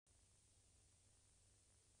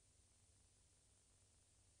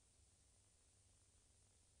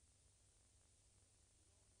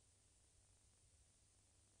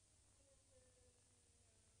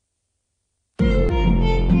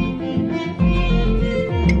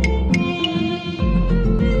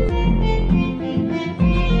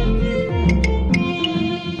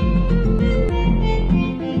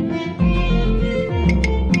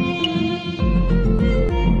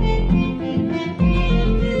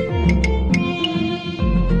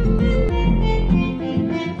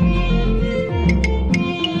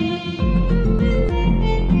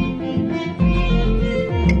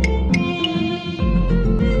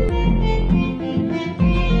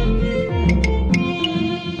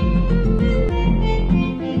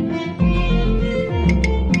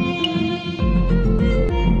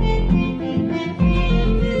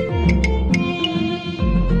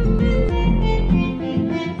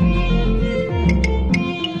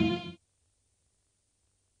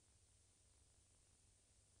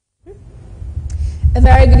A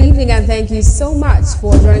very good evening and thank you so much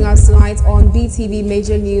for joining us tonight on BeeTv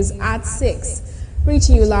Major News at 6,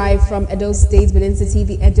 reaching you live from Edo State, Benin City,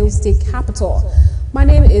 the Edo State capital. My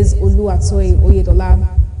name is Oluwatoyin Oyedola.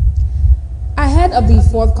 Ahead of the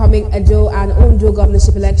forthcoming Edo and Ondo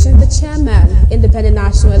governorship election, the chairman, Independent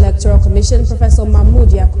National Electoral Commission, Professor Mahmood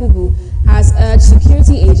Yakubu, has urged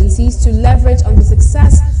security agencies to leverage on the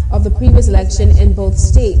success of the previous election in both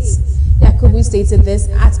states. Yakubu stated this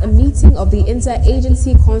at a meeting of the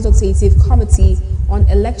Interagency Consultative Committee on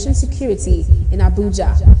Election Security in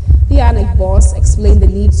Abuja. The INEC boss explained the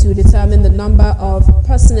need to determine the number of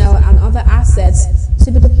personnel and other assets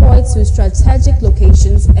to be deployed to strategic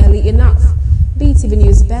locations early enough. BeeTv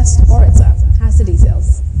News Best Orator has the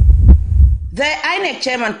details. The INEC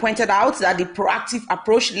chairman pointed out that the proactive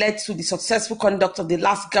approach led to the successful conduct of the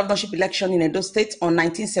last governorship election in Edo State on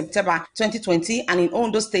 19 September 2020 and in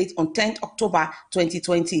Ondo State on 10 October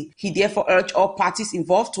 2020. He therefore urged all parties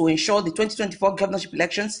involved to ensure the 2024 governorship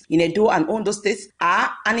elections in Edo and Ondo States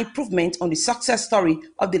are an improvement on the success story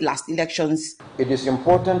of the last elections. It is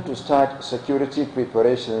important to start security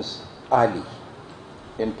preparations early.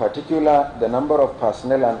 In particular, the number of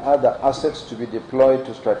personnel and other assets to be deployed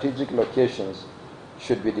to strategic locations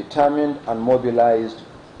should be determined and mobilized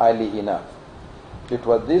early enough. It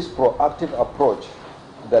was this proactive approach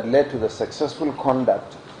that led to the successful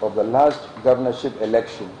conduct of the last governorship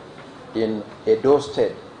election in Edo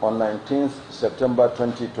State on 19th September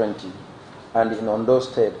 2020 and in Ondo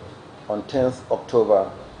State on 10th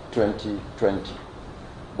October 2020.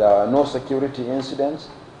 There are no security incidents.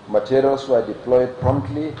 Materials were deployed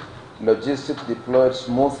promptly, logistics deployed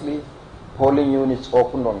smoothly, polling units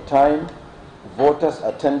opened on time, voters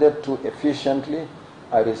attended to efficiently,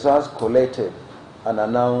 and results collated and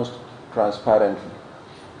announced transparently.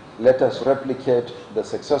 Let us replicate the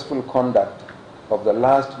successful conduct of the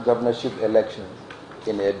last governorship election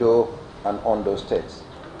in Edo and Ondo states.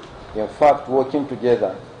 In fact, working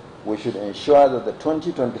together, we should ensure that the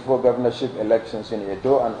 2024 governorship elections in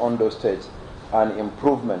Edo and Ondo states an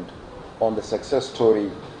improvement on the success story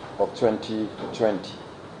of 2020.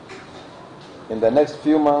 In the next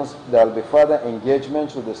few months, there will be further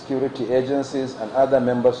engagements with the security agencies and other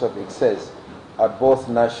members of ICSES at both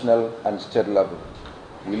national and state level.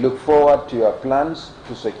 We look forward to your plans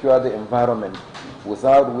to secure the environment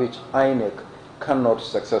without which INEC cannot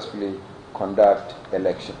successfully conduct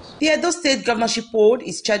elections. The Edo State governorship poll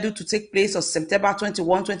is scheduled to take place on September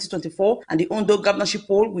 21, 2024, and the Ondo governorship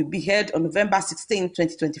poll will be held on November 16,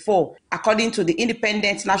 2024. According to the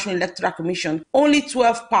Independent National Electoral Commission, only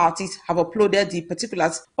 12 parties have uploaded the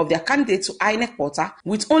particulars of their candidates to INEC portal,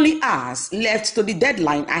 with only hours left to the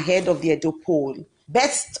deadline ahead of the Edo poll.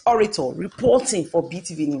 Best Orator reporting for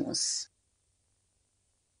BeeTv News.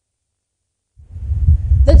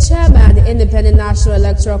 The chairman, the Independent National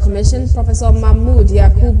Electoral Commission, Professor Mahmood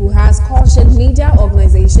Yakubu, has cautioned media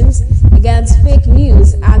organizations against fake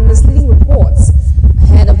news and misleading reports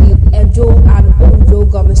ahead of the Edo and Ondo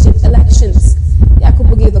governorship elections.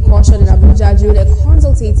 Yakubu gave the caution in Abuja during a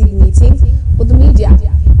consultative meeting with the media.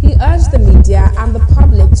 He urged the media and the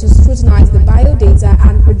public to scrutinize the biodata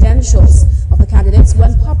and credentials of the candidates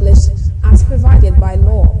when published as provided by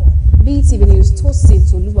law. BeeTv News Tosin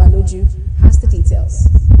Toluwaloju has the details.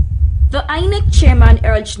 The INEC chairman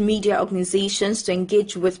urged media organizations to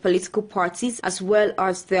engage with political parties as well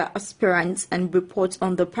as their aspirants and report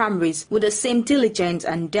on the primaries with the same diligence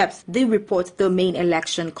and depth they report the main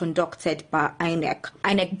election conducted by INEC.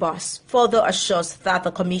 INEC boss further assures that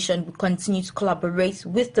the commission will continue to collaborate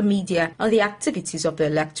with the media on the activities of the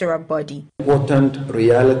electoral body. Important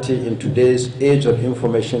reality in today's age of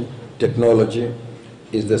information technology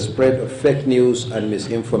is the spread of fake news and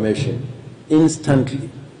misinformation instantly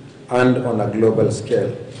and on a global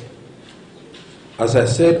scale. As I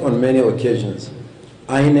said on many occasions,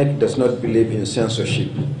 INEC does not believe in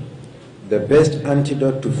censorship. The best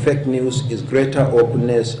antidote to fake news is greater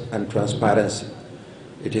openness and transparency.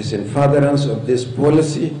 It is in furtherance of this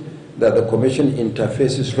policy that the Commission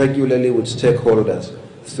interfaces regularly with stakeholders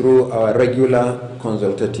through our regular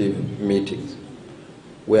consultative meetings.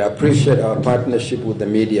 We appreciate our partnership with the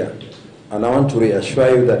media, and I want to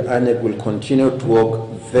reassure you that INEC will continue to work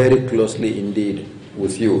very closely indeed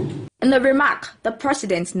with you. In a remark, the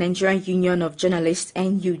President, Nigerian Union of Journalists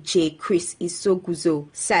NUJ, Chris Isoguzo,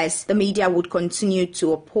 says the media would continue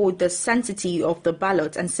to uphold the sanctity of the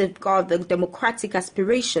ballot and safeguard the democratic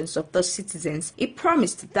aspirations of the citizens. He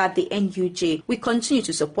promised that the NUJ will continue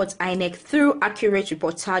to support INEC through accurate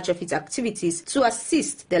reportage of its activities to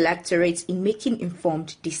assist the electorate in making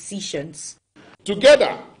informed decisions.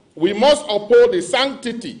 Together, we must uphold the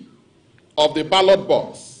sanctity of the ballot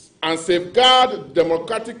box and safeguard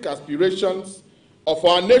democratic aspirations of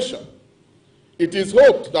our nation. It is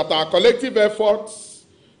hoped that our collective efforts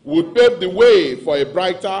would pave the way for a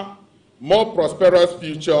brighter, more prosperous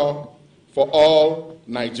future for all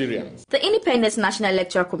Nigerians. The Independent National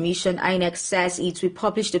Electoral Commission, INEC, says it will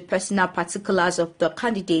publish the personal particulars of the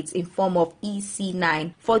candidates in form of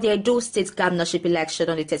EC9 for the Edo State governorship election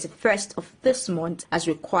on the 31st of this month as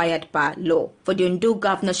required by law. For the Ondo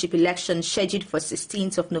governorship election scheduled for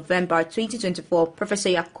 16th of November 2024, Professor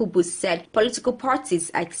Yakubu said political parties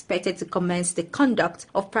are expected to commence the conduct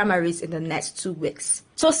of primaries in the next 2 weeks.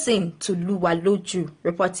 Tosin Tuluwaloju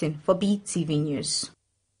reporting for BeeTv News.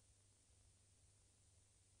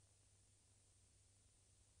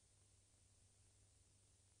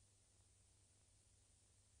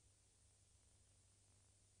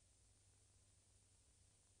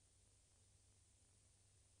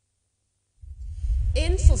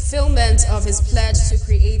 In fulfillment of his pledge to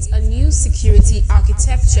create a new security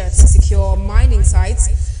architecture to secure mining sites,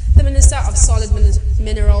 the Minister of Solid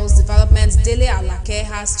Minerals Development, Dele Alake,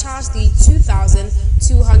 has charged the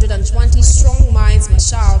 2,220 strong mines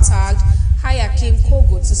marshal tagged Hayakim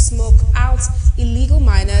Kogo to smoke out illegal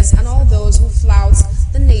miners and all those who flout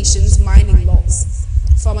the nation's mining laws.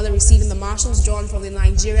 Formally receiving the marshals drawn from the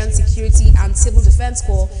Nigerian Security and Civil Defense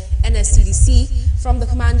Corps, NSCDC, from the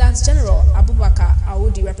Commandant General Abubakar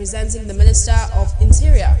Audi, representing the Minister of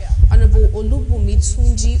Interior, Honorable Olubunmi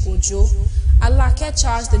Tunji Ojo, Alake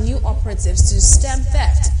charged the new operatives to stem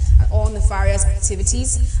theft and all nefarious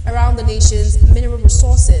activities around the nation's mineral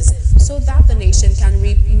resources so that the nation can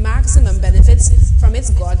reap maximum benefits from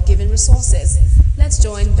its God-given resources. Let's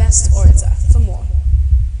join Best Orator for more.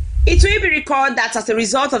 It will be recalled that as a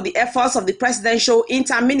result of the efforts of the Presidential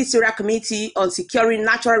Inter-Ministerial Committee on Securing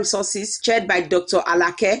Natural Resources, chaired by Dr.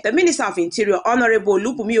 Alake, the Minister of Interior, Honorable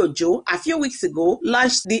Olubunmi Ojo, a few weeks ago,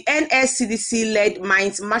 launched the NSCDC-led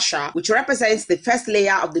Mines Marshal, which represents the first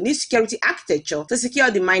layer of the new security architecture to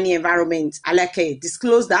secure the mining environment. Alake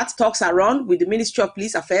disclosed that talks are on with the Ministry of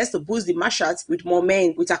Police Affairs to boost the marshals with more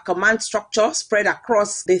men, with a command structure spread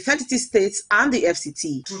across the 32 states and the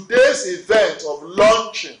FCT. Today's event of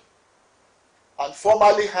launching and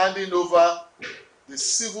formally handing over the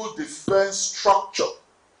civil defense structure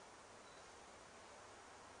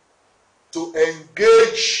to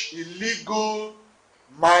engage illegal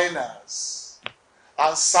miners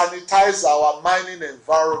and sanitize our mining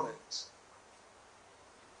environment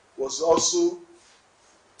was also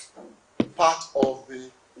part of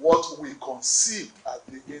what we conceived at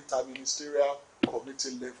the interministerial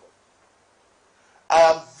committee level. I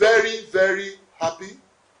am very, very happy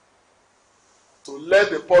to let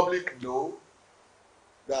the public know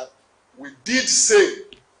that we did say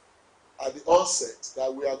at the onset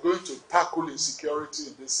that we are going to tackle insecurity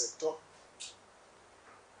in this sector.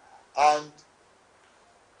 And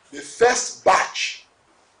the first batch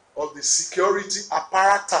of the security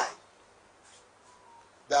apparatus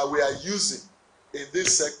that we are using in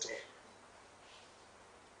this sector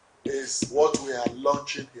is what we are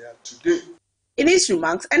launching here today. In his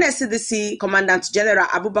remarks, NSCDC Commandant General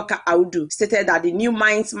Abubakar Audu stated that the new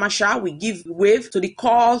Mines Marshal will give way to the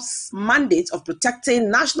Corps' mandate of protecting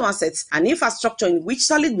national assets and infrastructure, in which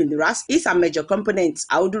solid minerals is a major component.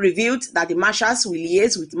 Audu revealed that the marshals will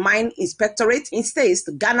liaise with Mine Inspectorate in states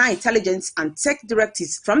to garner intelligence and take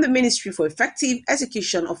directives from the ministry for effective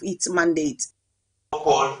execution of its mandate. They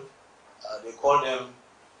call them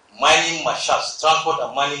mining marshals, transport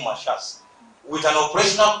and mining marshals, with an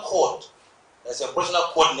operational code. There's a personal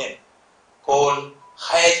code name called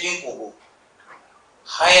Hayakim Kogo.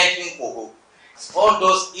 Hayakim Kogo. All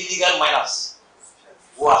those illegal miners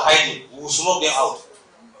who are hiding, we will smoke them out.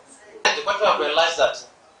 The country have realized that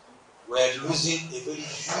we are losing a very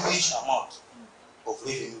huge amount of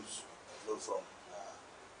revenues from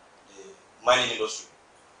the mining industry.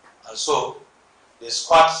 And so the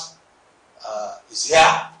squad is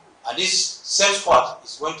here, and this same squad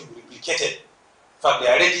is going to be replicated. In fact, they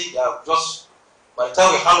are ready, they are just. By the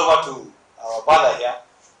time we hand over to our brother here,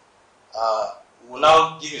 we will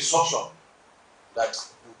now give instruction that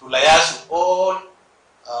to liaise with all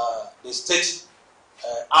the state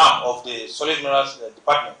arm of the Solid Minerals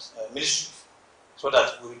Department, Ministry, so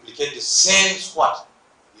that we replicate the same squad,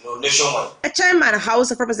 nationwide. A chairman of House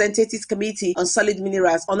of Representatives Committee on Solid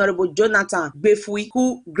Minerals, Honorable Jonathan Befui,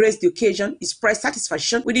 who graced the occasion, expressed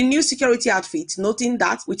satisfaction with the new security outfit, noting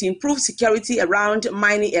that with improved security around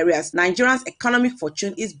mining areas, Nigeria's economic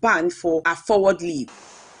fortune is bound for a forward leap.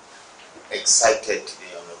 Excited today,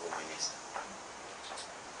 Honorable Minister,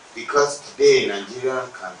 because today Nigeria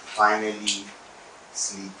can finally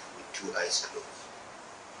sleep with two eyes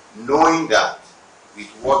closed, knowing that with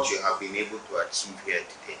what you have been able to achieve here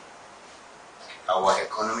today, our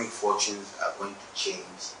economic fortunes are going to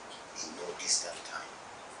change in no distant time.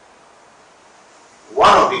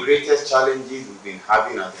 One of the greatest challenges we've been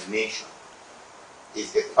having as a nation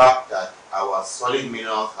is the fact that our solid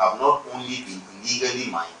minerals have not only been illegally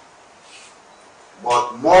mined,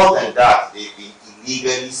 but more than that, they've been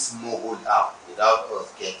illegally smuggled out without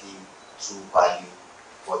us getting true value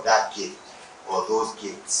for that gift or those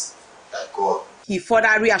gifts that God. He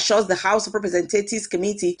further reassures the House of Representatives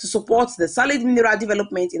Committee to support the solid mineral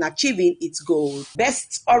development in achieving its goal.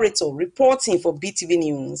 Best Orator reporting for BeeTv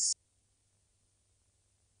News.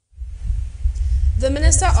 The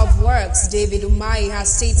Minister of Works, David Umahi,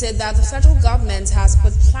 has stated that the federal government has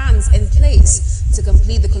put plans in place to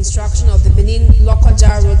complete the construction of the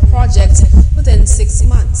Benin-Lokoja Road project within 6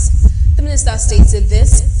 months. The minister stated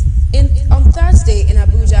this on Thursday in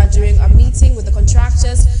Abuja during a meeting with the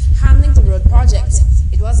contractors handling the road project.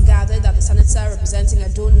 It was gathered that the senator representing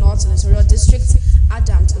Edo North Senatorial District,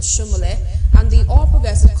 Adams Oshomole, and the All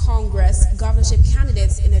Progressive Congress governorship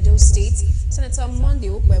candidates in Edo State, Senator Monday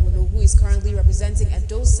Okpebolo, who is currently representing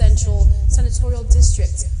Edo Central Senatorial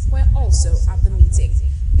District, were also at the meeting.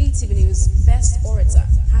 BeeTv News Best Orator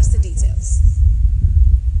has the details.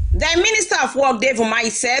 The Minister of Work, Dave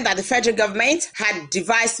Umahi, said that the federal government had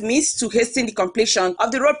devised means to hasten the completion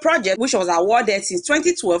of the road project, which was awarded since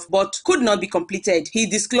 2012 but could not be completed. He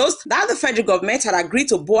disclosed that the federal government had agreed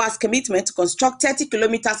to BOA's commitment to construct 30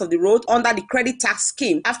 kilometers of the road under the credit tax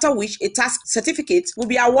scheme, after which a tax certificate will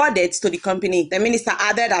be awarded to the company. The minister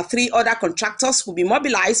added that 3 other contractors will be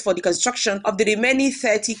mobilized for the construction of the remaining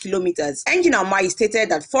 30 kilometers. Engineer Umahi stated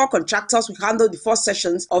that 4 contractors will handle the 4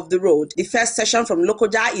 sections of the road. The first section from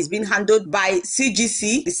Lokoja is being handled by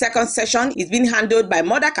CGC, the second section is being handled by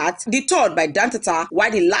Modakat, the third by Dantata, while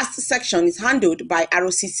the last section is handled by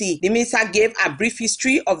ROCC. The minister gave a brief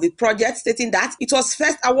history of the project, stating that it was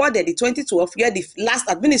first awarded in 2012, where the last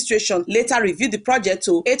administration later reviewed the project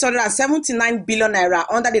to 879 billion naira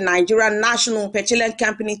under the Nigerian National Petroleum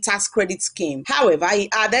Company Tax Credit Scheme. However, he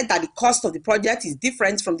added that the cost of the project is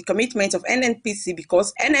different from the commitment of NNPC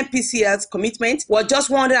because NNPCL's commitment was just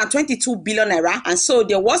 122 billion naira, and so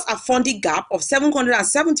there was a funding gap of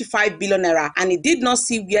 775 billion naira, and he did not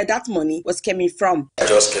see where that money was coming from. I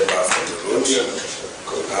just came back from the road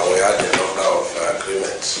and we had a number of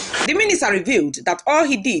agreements. The minister revealed that all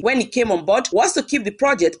he did when he came on board was to keep the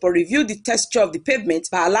project but review the texture of the pavement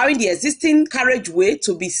by allowing the existing carriageway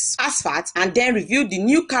to be asphalt and then review the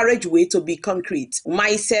new carriageway to be concrete.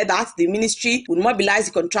 Umahi said that the ministry would mobilize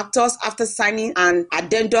the contractors after signing an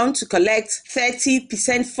addendum to collect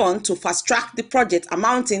 30% fund to fast-track the project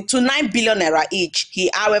amounting to 9 billion naira each. He,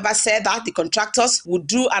 however, said that the contractors would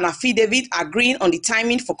do an affidavit agreeing on the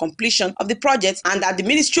timing for completion of the project and that the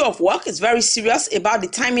Ministry of Work is very serious about the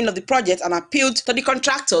timing of the project and appealed to the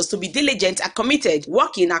contractors to be diligent and committed,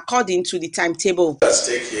 working according to the timetable. At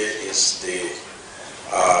stake here is the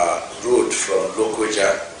road from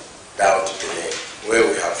Lokoja down to Benin, where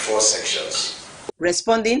we have 4 sections.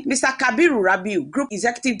 Responding, Mr. Kabiru Rabiu, Group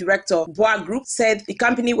Executive Director of BOA Group, said the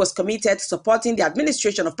company was committed to supporting the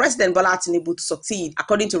administration of President Bola Tinubu to succeed.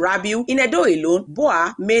 According to Rabiu, in Edo alone,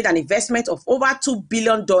 BOA made an investment of over $2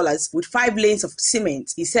 billion with 5 lanes of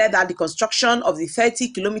cement. He said that the construction of the 30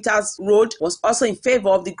 kilometers road was also in favor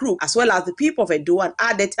of the group as well as the people of Edo, and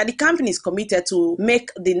added that the company is committed to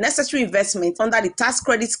make the necessary investment under the tax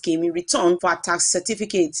credit scheme in return for a tax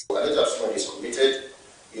certificate. Management is committed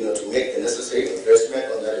to make the necessary investment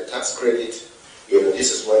under the tax credit.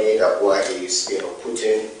 This is money that BOA is,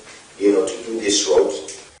 putting, to do this road.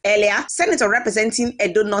 Earlier, Senator representing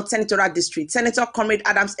Edo North Senatorial District, Senator Comrade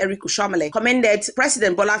Adams Eric Oshomole, commended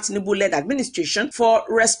President Bola Tinubu-led administration for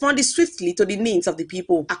responding swiftly to the needs of the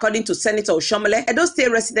people. According to Senator Oshomole, Edo State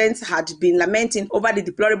residents had been lamenting over the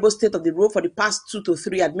deplorable state of the road for the past 2 to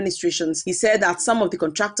 3 administrations. He said that some of the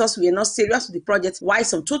contractors were not serious with the project, while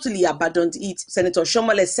some totally abandoned it. Senator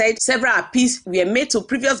Oshomole said several appeals were made to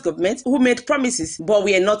previous governments who made promises but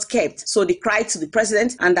were not kept. So they cried to the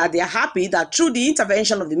president, and that they are happy that through the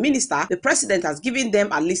intervention of the minister, the president has given them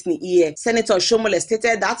a listening ear. Senator Oshomole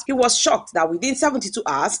stated that he was shocked that within 72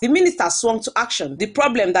 hours, the minister swung to action. The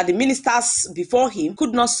problem that the ministers before him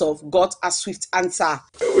could not solve got a swift answer.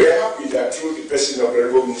 We are happy that through the person of the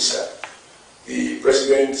Honorable Minister, the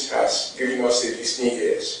president has given us a listening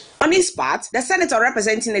ears. On his part, the senator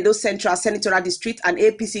representing Edo Central Senatorial District and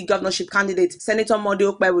APC governorship candidate, Senator Monday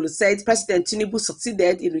Okpebolo, said President Tinubu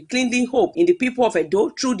succeeded in rekindling hope in the people of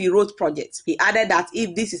Edo through the road project. He added that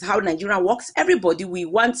if this is how Nigeria works, everybody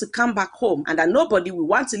will want to come back home and that nobody will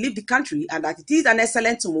want to leave the country, and that it is an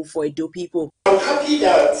excellent move for Edo people. I'm happy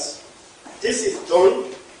that this is done.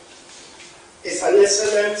 It's an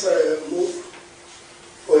excellent move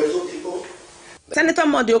for the two people. Senator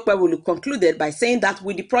Modi Okpebholo concluded by saying that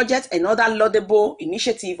with the project and other laudable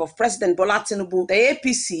initiative of President Bola Tinubu, the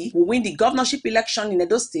APC will win the governorship election in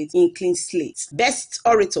Edo State in clean slate. Best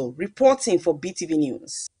Orator reporting for BeeTv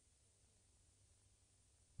News.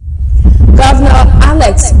 Governor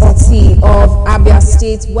Alex Otti of Abia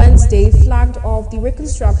State Wednesday flagged off the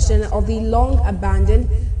reconstruction of the long-abandoned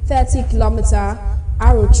 30-kilometer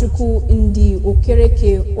Arochukwu Ndi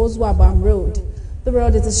Okereke Ozuabam Road. The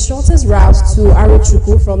road is the shortest route to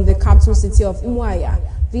Arochukwu from the capital city of Umuahia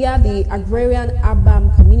via the agrarian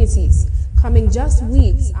Abam communities, coming just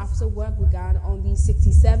weeks after work began on the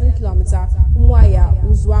 67-kilometer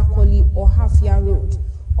Umuahia-Uzuakoli-Ohafia Road.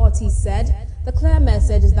 Otti said the clear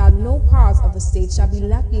message is that no part of the state shall be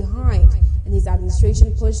left behind, and his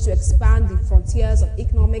administration pushed to expand the frontiers of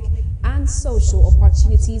economic and social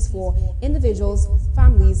opportunities for individuals,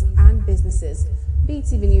 families, and businesses.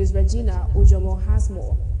 BeeTv News' Regina Ujomo has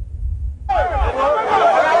more.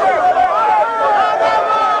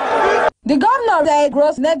 The governor said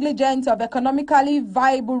gross negligence of economically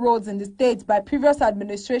viable roads in the state by previous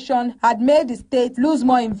administration had made the state lose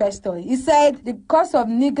more investors. He said the cost of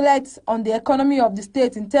neglect on the economy of the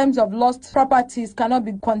state in terms of lost properties cannot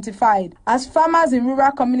be quantified, as farmers in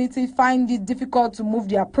rural communities find it difficult to move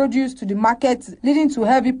their produce to the market, leading to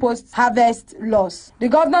heavy post-harvest loss. The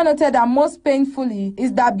governor noted that most painfully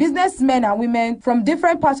is that businessmen and women from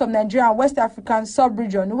different parts of Nigeria and West African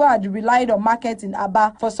sub-region who had relied on markets in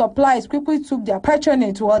Aba for supplies quickly took their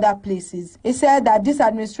patronage to other places. He said that this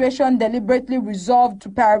administration deliberately resolved to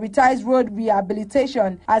prioritize road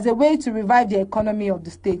rehabilitation as a way to revive the economy of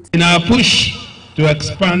the state. In our push to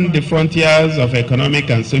expand the frontiers of economic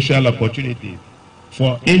and social opportunity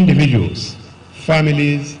for individuals,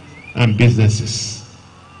 families, and businesses,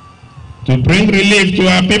 to bring relief to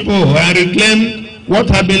our people and reclaim what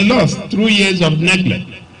had been lost through years of neglect,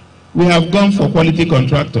 we have gone for quality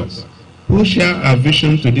contractors who share our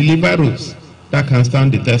vision to deliver routes that can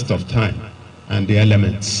stand the test of time and the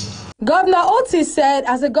elements. Governor Otti said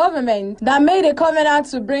as a government that made a covenant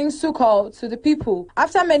to bring succor to the people,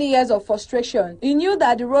 after many years of frustration, he knew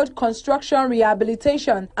that the road construction,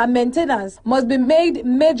 rehabilitation and maintenance must be made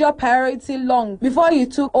major priority long before he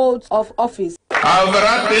took oath of office. Our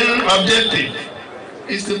overarching objective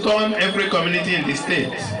is to turn every community in the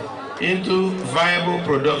state into viable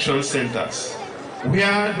production centers,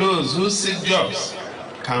 where those who seek jobs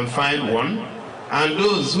can find one, and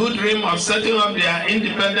those who dream of setting up their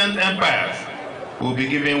independent empires will be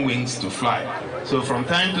given wings to fly. So from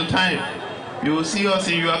time to time, you will see us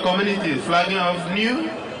in your communities flagging off new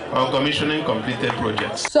or commissioning completed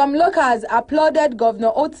projects. Some locals applauded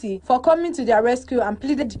Governor Otti for coming to their rescue and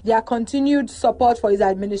pleaded their continued support for his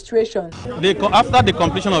administration. After the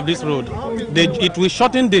completion of this road, it will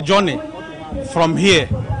shorten the journey from here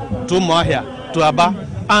to Umuahia, to Aba,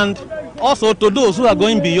 and also to those who are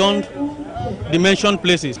going beyond the mentioned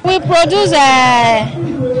places. We produce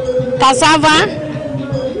cassava,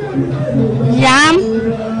 yam.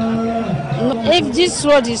 If this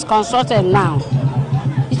road is constructed now,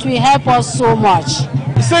 it will help us so much.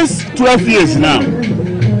 Since 12 years now,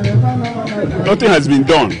 nothing has been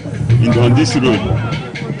done on this road.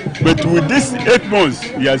 But with this 8 months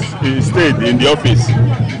he has stayed in the office,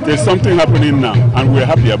 there's something happening now, and we're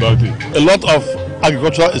happy about it. A lot of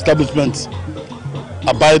agricultural establishments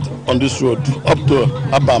abide on this road up to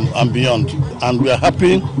Abam and beyond, and we are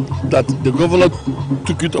happy that the governor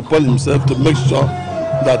took it upon himself to make sure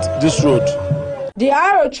that this road, the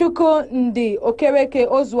Arochukwu Ndi Okereke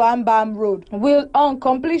Ozuambam Road, will, on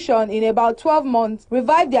completion in about 12 months,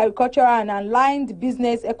 revive the agricultural and aligned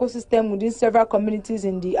business ecosystem within several communities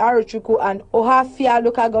in the Arochukwu and Ohafia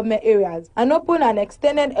local government areas, and open an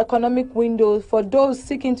extended economic window for those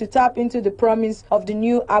seeking to tap into the promise of the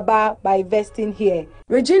new Aba by investing here.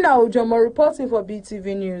 Regina Ujomo reporting for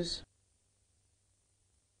BeeTv News.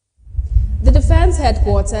 The Defense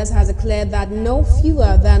Headquarters has declared that no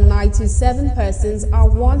fewer than 97 persons are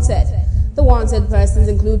wanted. The wanted persons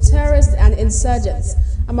include terrorists and insurgents,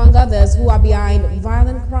 among others who are behind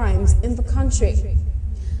violent crimes in the country.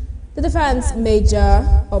 The Defense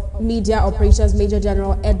Media Operations Major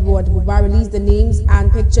General Edward Buba released the names and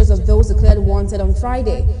pictures of those declared wanted on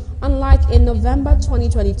Friday, unlike in November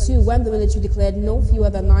 2022 when the military declared no fewer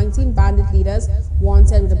than 19 bandit leaders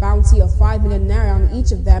wanted with a bounty of 5 million naira on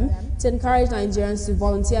each of them to encourage Nigerians to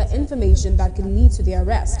volunteer information that could lead to their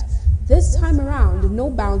arrest. This time around, no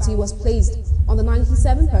bounty was placed on the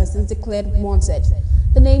 97 persons declared wanted.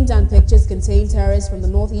 The names and pictures contain terrorists from the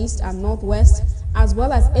northeast and northwest as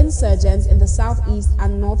well as insurgents in the southeast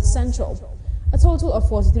and north central. A total of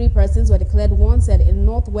 43 persons were declared wanted in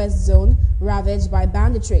northwest zone ravaged by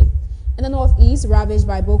banditry. In the northeast, ravaged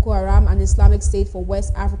by Boko Haram and Islamic State for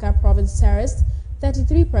West Africa province terrorists,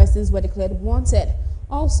 33 persons were declared wanted.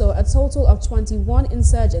 Also, a total of 21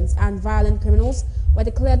 insurgents and violent criminals were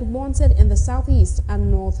declared wanted in the southeast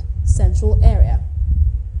and north central area.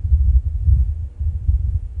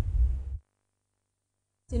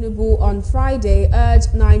 Tinubu on Friday urged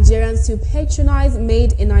Nigerians to patronize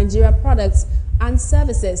made-in-Nigeria products and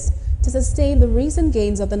services to sustain the recent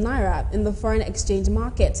gains of the naira in the foreign exchange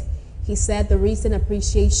market. He said the recent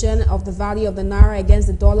appreciation of the value of the naira against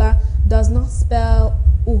the dollar does not spell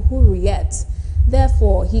uhuru yet.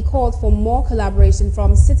 Therefore, he called for more collaboration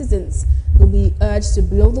from citizens who will be urged to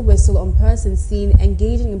blow the whistle on persons seen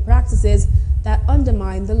engaging in practices that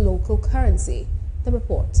undermine the local currency. The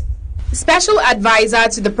report. Special advisor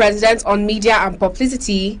to the president on media and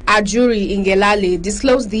publicity, Ajuri Ngelale,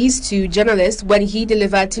 disclosed these to journalists when he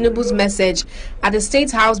delivered Tinubu's message at the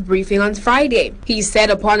State House briefing on Friday. He said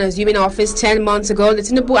upon assuming office 10 months ago, the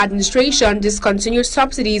Tinubu administration discontinued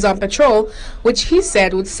subsidies on petrol, which he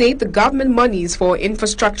said would save the government monies for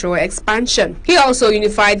infrastructural expansion. He also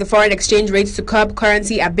unified the foreign exchange rates to curb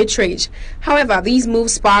currency arbitrage. However, these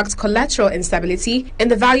moves sparked collateral instability in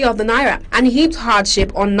the value of the naira and heaped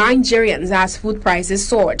hardship on Nigerians as food prices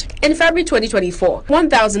soared. In February 2024,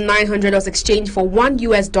 1,900 was exchanged for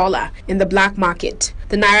 $1 in the black market.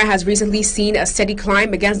 The naira has recently seen a steady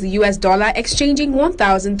climb against the US dollar, exchanging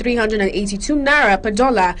 1,382 naira per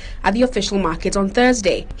dollar at the official market on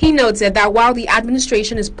Thursday. He noted that while the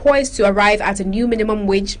administration is poised to arrive at a new minimum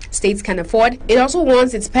wage states can afford, it also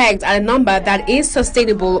wants it pegged at a number that is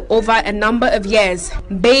sustainable over a number of years,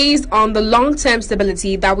 based on the long-term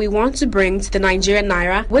stability that we want to bring to the Nigerian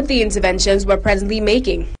naira with the interventions we're presently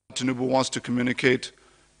making. Tinubu wants to communicate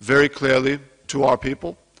very clearly to our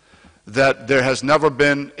people that there has never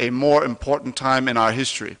been a more important time in our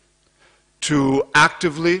history to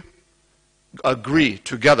actively agree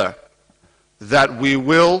together that we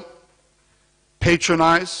will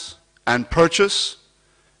patronize and purchase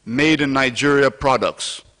made-in-Nigeria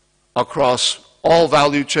products across all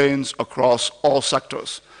value chains, across all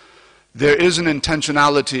sectors. There is an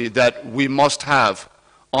intentionality that we must have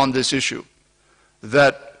on this issue,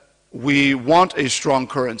 that we want a strong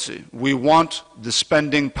currency. We want the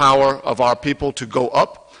spending power of our people to go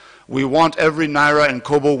up. We want every naira and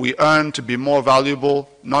kobo we earn to be more valuable,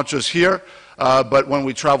 not just here, but when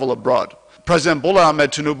we travel abroad. President Bola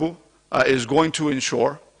Ahmed Tinubu is going to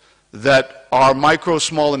ensure that our micro,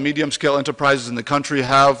 small, and medium-scale enterprises in the country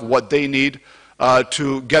have what they need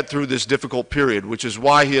to get through this difficult period, which is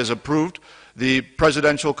why he has approved the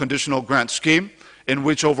Presidential Conditional Grant Scheme, in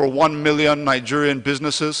which over 1 million Nigerian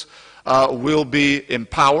businesses will be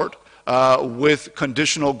empowered with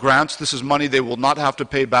conditional grants. This is money they will not have to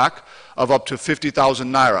pay back, of up to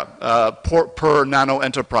 50,000 naira per nano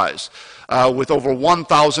enterprise, with over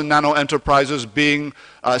 1,000 nano enterprises being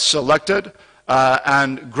selected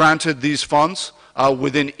and granted these funds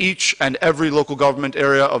within each and every local government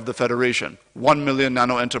area of the Federation. 1 million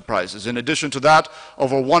nano enterprises. In addition to that,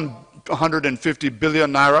 over 150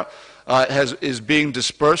 billion naira is being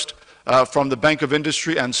dispersed from the Bank of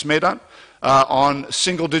Industry and SMEDAN on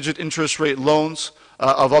single-digit interest rate loans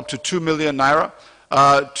of up to 2 million naira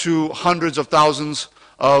to hundreds of thousands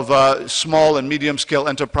of small and medium-scale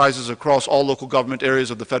enterprises across all local government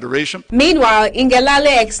areas of the Federation. Meanwhile,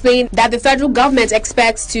 Ngelale explained that the federal government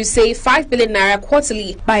expects to save 5 billion naira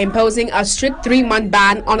quarterly by imposing a strict 3-month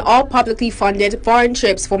ban on all publicly funded foreign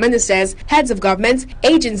trips for ministers, heads of government,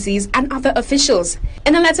 agencies, and other officials.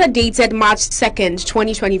 In a letter dated March 2nd,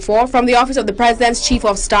 2024, from the Office of the President's Chief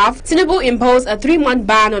of Staff, Tinubu imposed a 3-month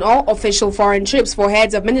ban on all official foreign trips for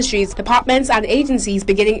heads of ministries, departments, and agencies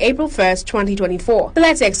beginning April 1st, 2024. The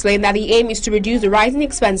letter explained that the aim is to reduce the rising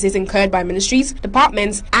expenses incurred by ministries,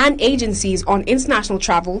 departments, and agencies on international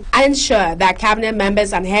travel and ensure that cabinet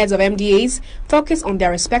members and heads of MDAs focus on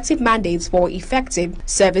their respective mandates for effective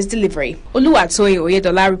service delivery. Oluwatoyin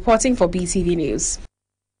Oyedola reporting for BeeTv News.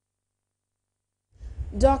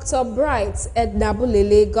 Dr. Bright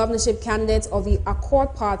Ednabulele, governorship candidate of the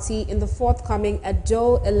Accord Party in the forthcoming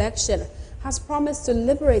Edo election, has promised to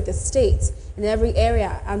liberate the state in every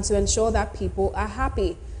area and to ensure that people are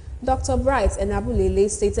happy. Dr. Bright Ednabulele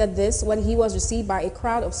stated this when he was received by a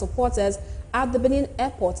crowd of supporters at the Benin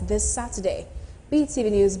airport this Saturday. BeeTv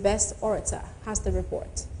News' best orator has the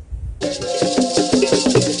report.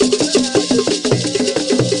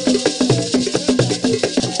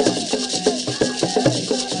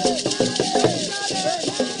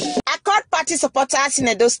 Accord Party supporters Others in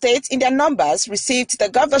Edo State, in their numbers, received the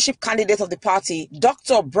governorship candidate of the party,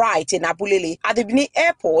 Dr. Bright Enabulele, at the Benin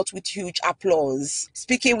airport with huge applause.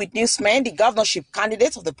 Speaking with newsmen, the governorship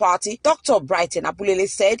candidate of the party, Dr. Bright Enabulele,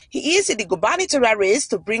 said he is in the gubernatorial race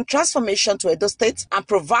to bring transformation to Edo State and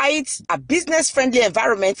provide a business-friendly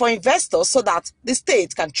environment for investors so that the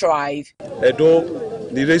state can thrive. Edo,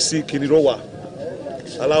 Niresi Kinirowa,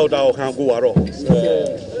 Alauda Okanguwaro,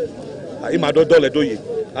 Imado Dole Doyi,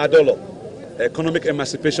 Adolo. Economic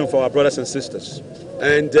emancipation for our brothers and sisters.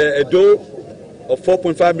 And Edo, of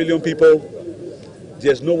 4.5 million people,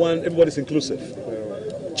 there's no one, everybody's inclusive.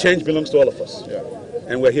 Change belongs to all of us.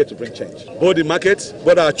 And we're here to bring change. Both the market,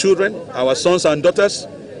 both our children, our sons and daughters,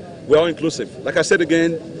 we're all inclusive. Like I said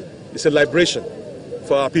again, it's a liberation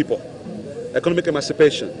for our people. Economic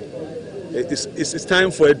emancipation. It's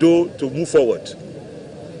time for Edo to move forward.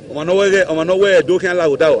 Dr.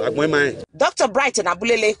 Bright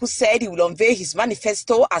Enabulele, who said he will unveil his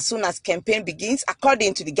manifesto as soon as campaign begins,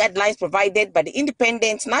 according to the guidelines provided by the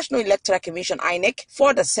Independent National Electoral Commission (INEC),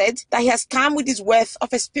 further said that he has come with his wealth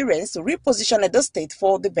of experience to reposition Edo State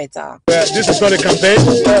for the better. This is not a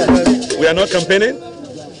campaign. We are not campaigning.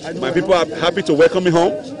 My people are happy to welcome me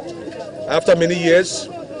home after many years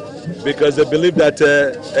because they believe that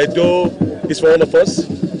Edo is for all of us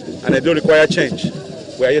and Edo requires change.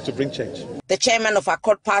 We are here to bring change. The chairman of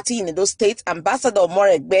Accord Party in Edo State, Ambassador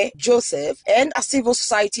Moregbe Joseph, and a civil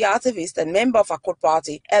society activist and member of Accord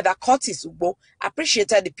Party, Elder Curtis Ugbo,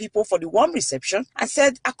 appreciated the people for the warm reception and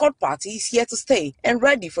said Accord Party is here to stay and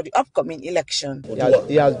ready for the upcoming election.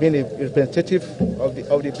 He has been a representative of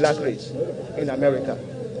the black race in America.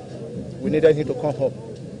 We needed him to come home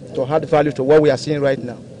to add value to what we are seeing right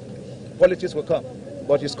now. Politics will come,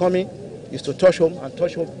 but his coming is to touch home and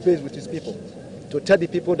touch home base with his people. To tell the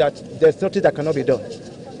people that there's nothing that cannot be done.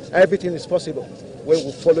 Everything is possible when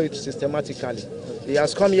we follow it systematically. He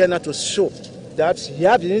has come here now to show that he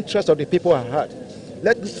has the interest of the people at heart.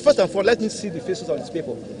 First and foremost, let me see the faces of his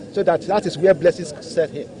people, so that is where blessings set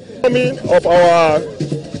him. Coming of our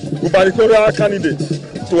gubernatorial candidate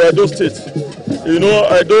to Edo State,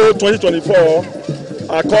 Edo 2024,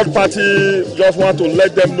 Accord Party just want to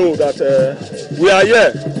let them know that we are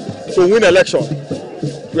here to win election.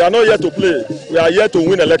 We are not here to play. We are here to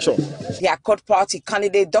win election. The Accord Party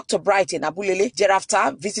candidate Dr. Bright Enabulele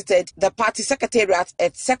thereafter visited the party secretariat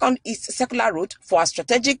at 2nd East Circular Road for a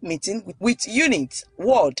strategic meeting with unit,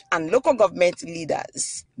 ward and local government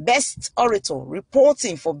leaders. Best Orator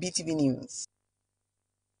reporting for BeeTv News.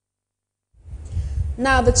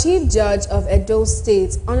 Now, the Chief Judge of Edo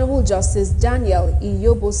State, Honorable Justice Daniel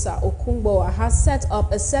Iyobosa Okungboa, has set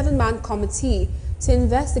up a 7-man committee to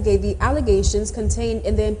investigate the allegations contained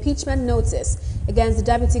in the impeachment notice against the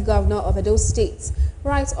Deputy Governor of Edo State,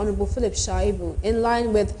 Right Honorable Philip Shaibu, in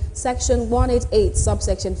line with Section 188,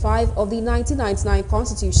 subsection 5 of the 1999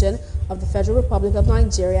 Constitution of the Federal Republic of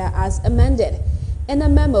Nigeria as amended. In a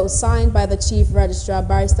memo signed by the Chief Registrar,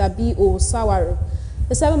 Barrister B.O. Sawaru,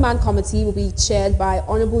 the 7-man committee will be chaired by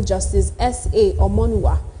Honorable Justice S.A.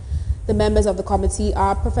 Omonua. The members of the committee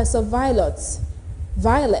are Professor Violet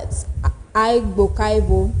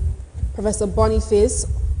Aigbokaivo, Professor Boniface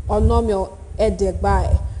Onomio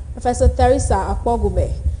Edegbai, Professor Teresa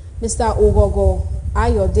Akpogube, Mr. Ogogo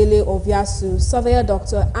Ayodele Oviasu, Surveyor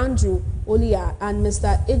Dr. Andrew Olia, and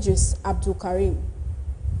Mr. Idris Abdul Karim.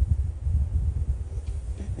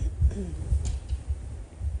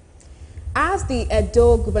 As the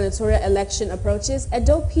Edo gubernatorial election approaches,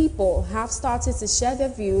 Edo people have started to share their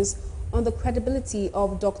views on the credibility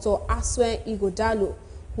of Dr. Aswe Ighodalo,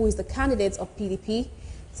 who is the candidate of PDP,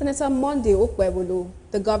 Senator Monday Okwebolo,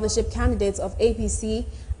 the governorship candidate of APC,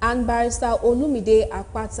 and Barrister Olumide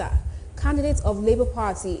Akpata, candidate of Labour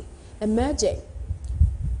Party, emerging,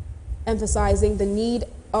 emphasizing the need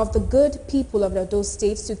of the good people of Edo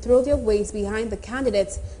State to throw their weight behind the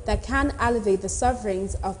candidates that can elevate the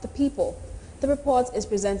sufferings of the people. The report is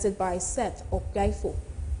presented by Seth Okgaifo.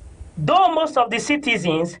 Though most of the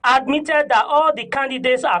citizens admitted that all the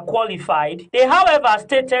candidates are qualified, they however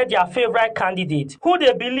stated their favorite candidate, who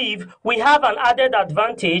they believe will have an added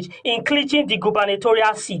advantage in clinching the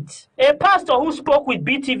gubernatorial seat. A pastor who spoke with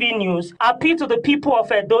BeeTv News appealed to the people of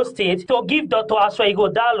Edo State to give Dr. Aswe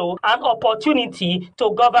Ighodalo an opportunity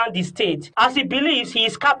to govern the state, as he believes he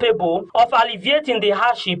is capable of alleviating the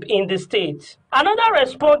hardship in the state. Another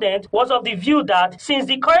respondent was of the view that since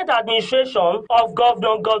the current administration of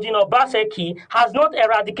Governor Godwin Obaseki has not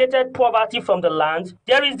eradicated poverty from the land,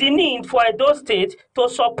 there is the need for Edo State to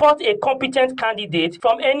support a competent candidate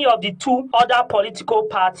from any of the two other political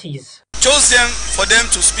parties. We chose them for them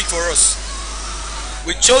to speak for us.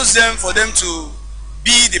 We chose them for them to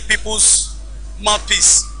be the people's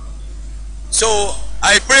mouthpiece. So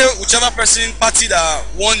I pray whichever party that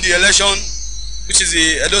won the election, which is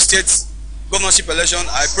the Edo State governorship election,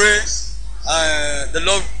 I pray the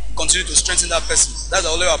Lord continue to strengthen that person. That's the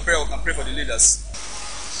only prayer we can pray for the leaders.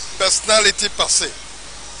 Personality per se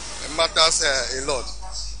matters a lot.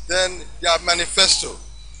 Then their manifesto,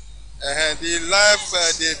 the life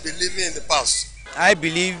they believe in the past. I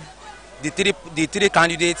believe the three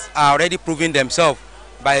candidates are already proving themselves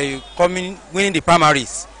by winning the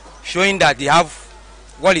primaries, showing that they have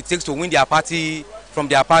what it takes to win their party from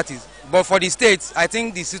their parties. But for the states, I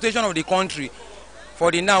think the situation of the country,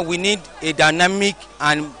 for the now, we need a dynamic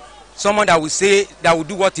and someone that will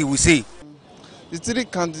do what he will say. The three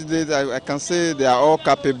candidates, I can say they are all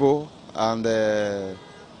capable and they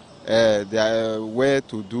are well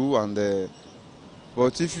to do.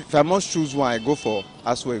 But if I must choose one, I go for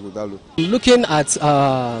Aswe Ighodalo. Looking at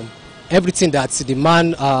everything that the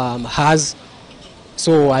man has,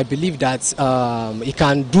 so I believe that he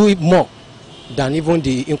can do it more than even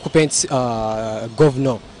the incumbent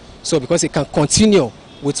governor. So because he can continue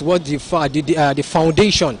with what the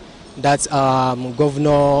foundation that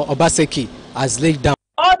Governor Obaseki has laid down.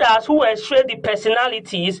 Others who illustrate the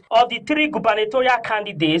personalities of the three gubernatorial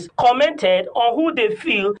candidates commented on who they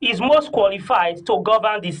feel is most qualified to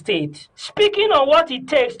govern the state. Speaking on what it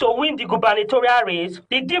takes to win the gubernatorial race,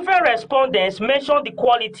 the different respondents mentioned the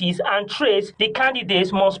qualities and traits the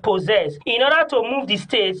candidates must possess in order to move the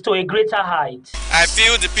state to a greater height. I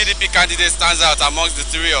feel the PDP candidate stands out amongst the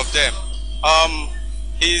three of them.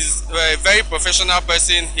 He's a very professional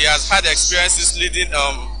person. He has had experiences leading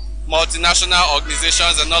multinational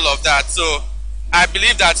organizations and all of that. So I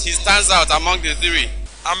believe that he stands out among the three.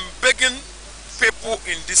 I'm begging people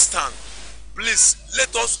in this town, please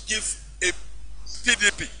let us give a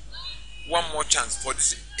PDP one more chance for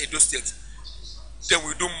this Edo State. Then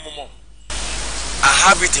we do more. I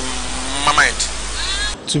have it in my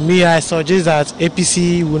mind. To me, I suggest that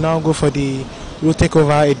APC will now go for will take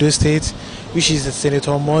over Edo State, which is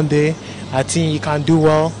Senator Monday. I think he can do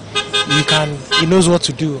well. He knows what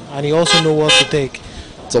to do, and he also knows what to take.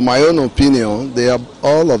 So my own opinion,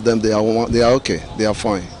 all of them, they are okay, they are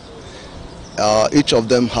fine. Each of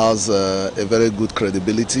them has a very good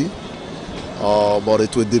credibility, but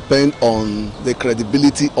it will depend on the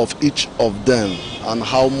credibility of each of them and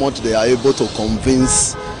how much they are able to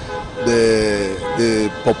convince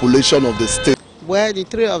the population of the state. Well, the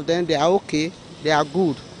three of them, they are okay, they are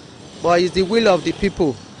good, but it's the will of the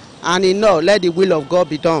people, and let the will of God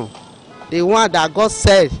be done. The one that God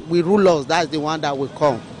said will rule us, that's the one that will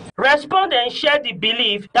come. Respondents shared the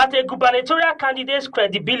belief that a gubernatorial candidate's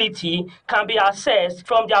credibility can be assessed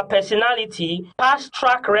from their personality, past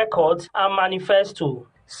track records, and manifesto.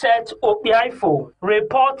 Seth Opiaifo,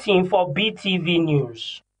 reporting for BeeTv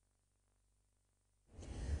News.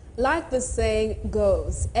 Like the saying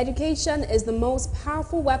goes, education is the most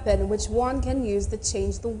powerful weapon which one can use to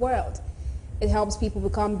change the world. It helps people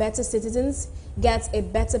become better citizens, get a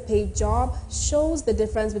better paid job, shows the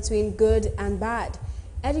difference between good and bad.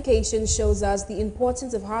 Education shows us the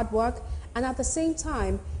importance of hard work and at the same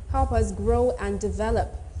time help us grow and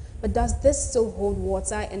develop. But does this still hold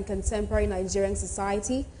water in contemporary Nigerian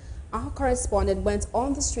society? Our correspondent went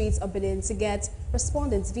on the streets of Benin to get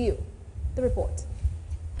respondents' view. The report.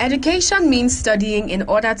 Education means studying in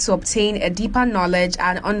order to obtain a deeper knowledge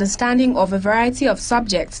and understanding of a variety of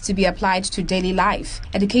subjects to be applied to daily life.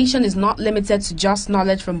 Education is not limited to just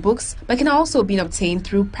knowledge from books, but can also be obtained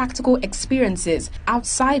through practical experiences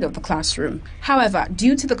outside of the classroom. However,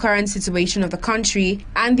 due to the current situation of the country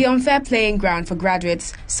and the unfair playing ground for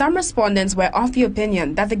graduates, some respondents were of the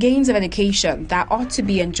opinion that the gains of education that ought to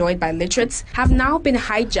be enjoyed by literates have now been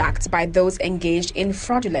hijacked by those engaged in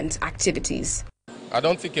fraudulent activities. I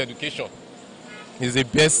don't think education is the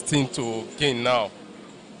best thing to gain now,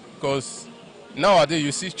 because nowadays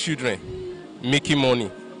you see children making money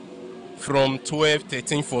from 12,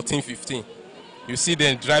 13, 14, 15. You see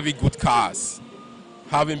them driving good cars,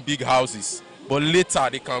 having big houses, but later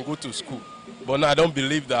they can go to school. But now I don't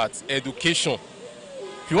believe that education,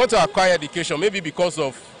 if you want to acquire education, maybe because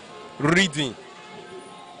of reading,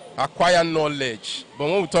 acquire knowledge. But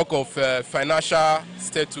when we talk of financial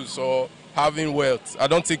status or having wealth, I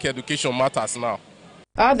don't think education matters now.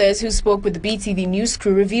 Others who spoke with the BeeTv news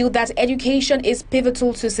crew revealed that education is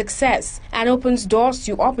pivotal to success and opens doors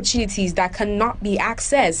to opportunities that cannot be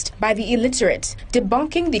accessed by the illiterate,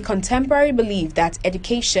 debunking the contemporary belief that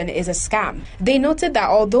education is a scam. They noted that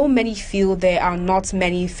although many feel there are not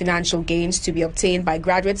many financial gains to be obtained by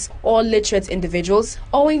graduates or literate individuals,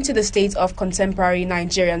 owing to the state of contemporary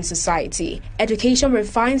Nigerian society, education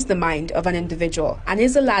refines the mind of an individual and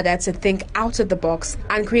is a ladder to think out of the box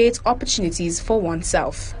and create opportunities for oneself.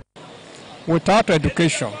 Without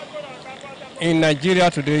education, in Nigeria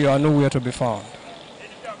today, you are nowhere to be found.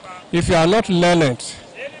 If you are not learned,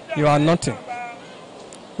 you are nothing.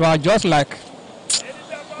 You are just like,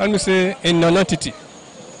 let me say, a non-entity.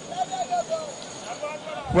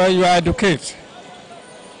 When you are educated,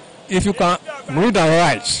 if you can read and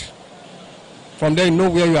write, from there you know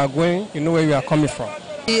where you are going, you know where you are coming from.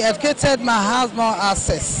 The educated man has more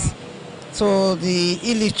access to the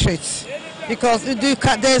illiterate, because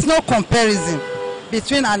there is no comparison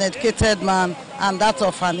between an educated man and that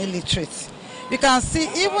of an illiterate. You can see,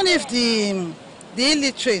 even if the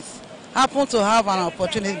illiterate happen to have an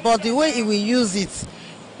opportunity, but the way he will use it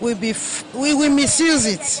we will misuse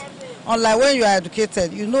it. Unlike when you are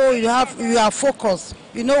educated, you know you are focused,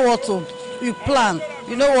 you know what to, you plan,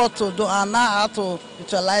 you know what to do and now how to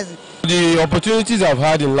utilize it. The opportunities I've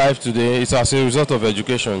had in life today is as a result of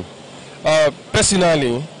education.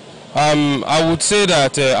 Personally, I would say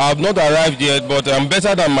that I have not arrived yet, but I'm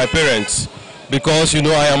better than my parents because, you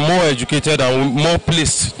know, I am more educated and more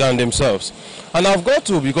placed than themselves. And I've got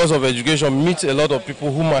to, because of education, meet a lot of people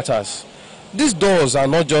who matters. These doors are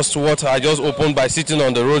not just what I just opened by sitting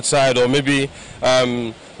on the roadside or maybe,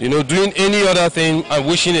 you know, doing any other thing and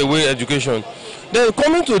wishing away education. Then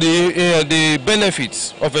coming to the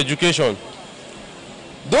benefits of education.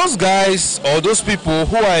 Those guys or those people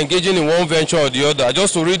who are engaging in one venture or the other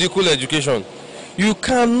just to ridicule education, you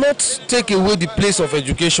cannot take away the place of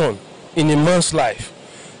education in a man's life.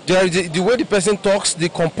 There is the way the person talks, the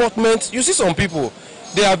comportment. You see some people,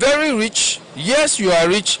 they are very rich. Yes, you are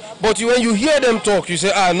rich, but when you hear them talk, you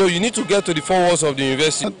say, no, you need to get to the 4 walls of the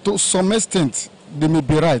university. To some extent, they may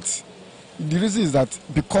be right. The reason is that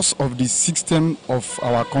because of the system of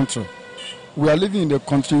our country, we are living in a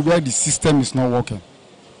country where the system is not working.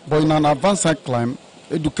 But in an advanced climate,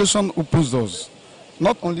 education opens doors.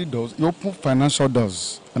 Not only doors, it opens financial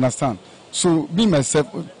doors. Understand? So, me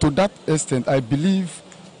myself, to that extent, I believe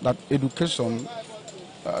that education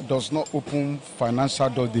does not open financial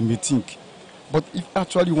doors they may think. But if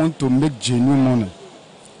actually you want to make genuine money,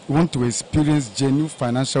 you want to experience genuine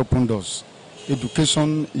financial open doors,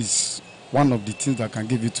 education is one of the things that can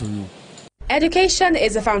give it to you. Education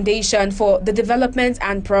is a foundation for the development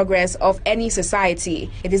and progress of any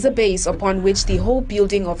society. It is a base upon which the whole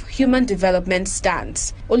building of human development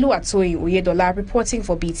stands. Oluwatoyin Oyedola reporting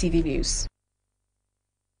for BeeTv News.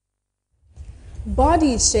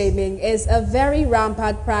 Body shaming is a very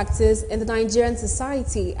rampant practice in the Nigerian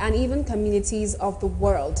society and even communities of the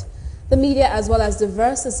world. The media as well as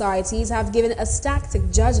diverse societies have given a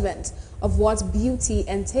static judgment of what beauty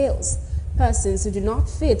entails. Persons who do not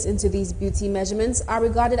fit into these beauty measurements are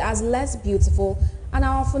regarded as less beautiful and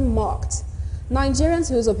are often mocked. Nigerians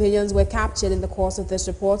whose opinions were captured in the course of this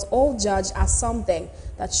report all judged as something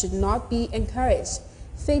that should not be encouraged.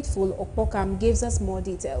 Faithful Okpokam gives us more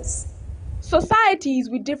details. Societies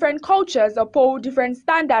with different cultures uphold different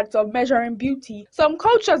standards of measuring beauty. Some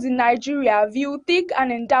cultures in Nigeria view thick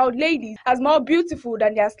and endowed ladies as more beautiful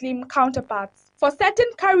than their slim counterparts. For certain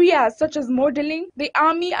careers such as modeling, the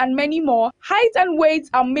army and many more, height and weight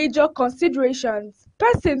are major considerations.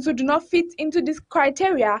 Persons who do not fit into this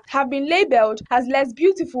criteria have been labeled as less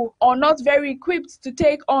beautiful or not very equipped to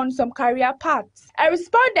take on some career paths. A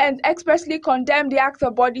respondent expressly condemned the act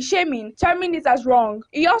of body shaming, terming it as wrong.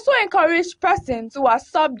 He also encouraged persons who are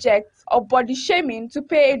subjects of body shaming to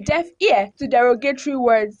pay a deaf ear to derogatory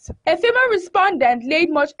words. A female respondent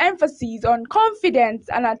laid much emphasis on confidence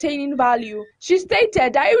and attaining value. She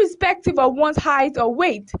stated that irrespective of one's height or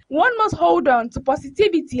weight, one must hold on to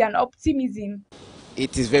positivity and optimism.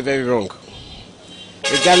 It is very, very wrong.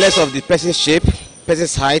 Regardless of the person's shape,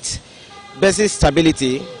 person's height, person's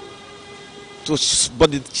stability, to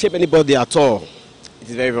shape anybody at all, it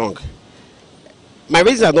is very wrong. My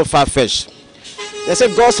reasons are not far-fetched. They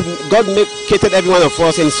say God created every one of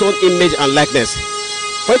us in his own image and likeness.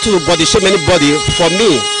 For you to body shape anybody, for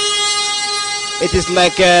me, it is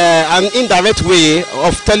like an indirect way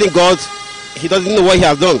of telling God he doesn't know what he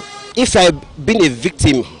has done. If I've been a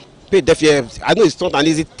victim, I know it's not an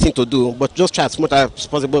easy thing to do, but just try as much as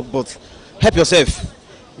possible, but help yourself.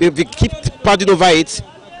 If you keep padding over it,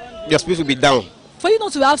 your spirit will be down. for you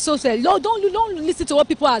not to have self-esteem, don't listen to what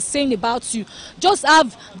people are saying about you. Just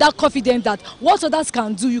have that confidence that what others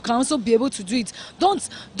can do, you can also be able to do it. Don't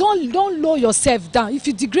lower yourself down. If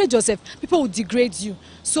you degrade yourself, people will degrade you.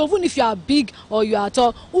 So even if you are big or you are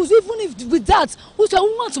tall, even if with that, who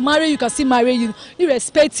wants to marry you can still marry you,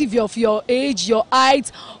 irrespective of your age, your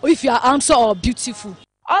height, or if you are handsome or beautiful.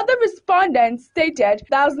 Other respondents stated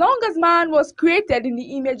that as long as man was created in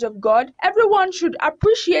the image of God, everyone should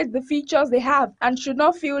appreciate the features they have and should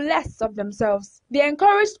not feel less of themselves. They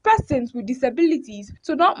encouraged persons with disabilities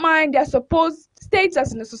to not mind their supposed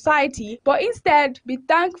status in the society, but instead be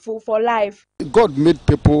thankful for life. God made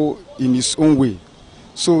people in his own way.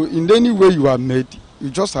 So in any way you are made, you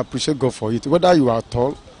just appreciate God for it. Whether you are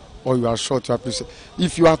tall or you are short, you appreciate.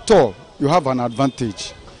 If you are tall, you have an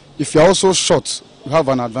advantage. If you are also short, you have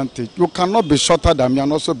an advantage. You cannot be shorter than me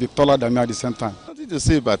and also be taller than me at the same time. Nothing to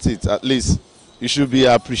say about it. At least you should be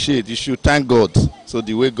appreciated. You should thank God. So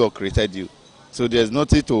the way God created you. So there's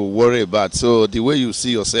nothing to worry about. So the way you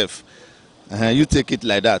see yourself, you take it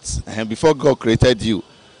like that. Before God created you,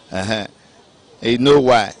 you know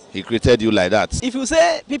why he created you like that. If you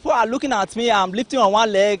say people are looking at me, I'm lifting on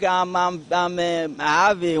one leg, I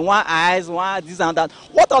have one eyes, one this and that.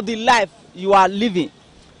 What of the life you are living?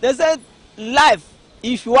 They said life.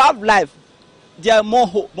 If you have life, there is more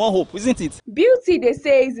hope, isn't it? Beauty, they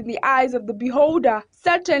say, is in the eyes of the beholder.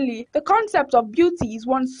 Certainly, the concept of beauty is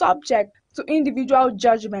one subject to individual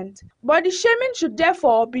judgment. Body shaming should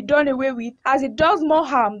therefore be done away with, as it does more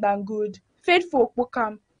harm than good. Faithful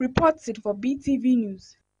Okpokam reports it for BeeTv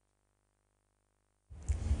News.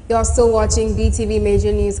 You're still watching BeeTv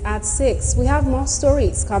Major News at 6. We have more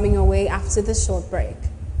stories coming your way after this short break.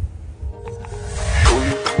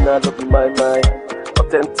 Original no be my mind,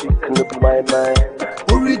 authentic no be my mind.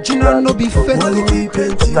 Original no be fake, quality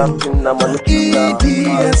painting.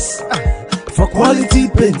 EDS for quality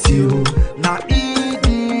painting. Na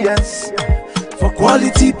EDS for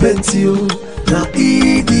quality painting. Na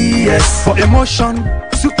EDS for emotion,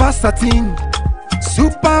 super satin,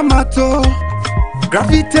 super matte,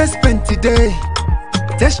 gravitas paint today,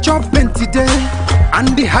 texture paint today. And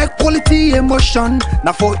the high quality emotion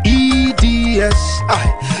now for EDS.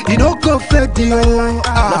 You know go fed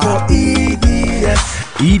now for EDS.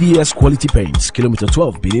 EDS Quality Paints, Kilometer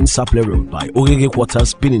 12, Benin Saple Road by Ogege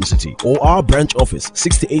Quarters, Benin City, or our branch office,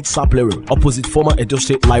 68 Saple Road, opposite former Edo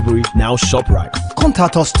State Library, now ShopRite.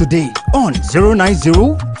 Contact us today on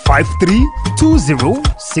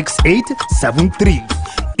 090-5320-6873.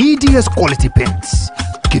 EDS Quality Paints,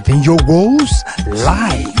 giving your walls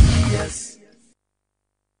life.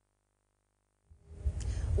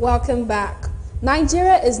 Welcome back.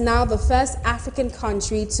 Nigeria is now the first African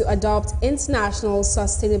country to adopt International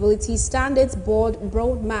Sustainability Standards Board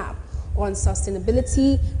roadmap on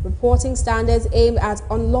sustainability reporting standards aimed at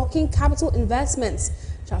unlocking capital investments,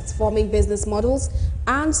 transforming business models,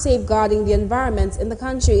 and safeguarding the environment in the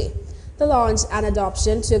country. The launch and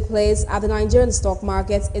adoption took place at the Nigerian stock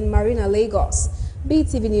market in Marina, Lagos.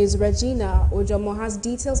 BeeTv News' Regina Ojomo has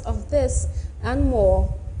details of this and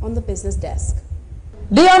more on the business desk.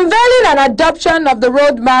 The unveiling and adoption of the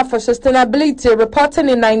Roadmap for Sustainability Reporting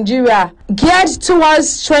in Nigeria, geared towards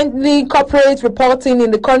strengthening corporate reporting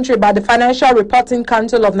in the country by the Financial Reporting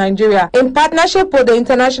Council of Nigeria, in partnership with the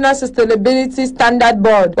International Sustainability Standard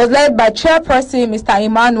Board, was led by Chairperson Mr.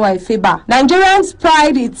 Emmanuel Fiba. Nigerians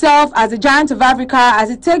pride itself as a giant of Africa as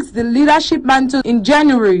it takes the leadership mantle in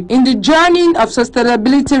January in the journey of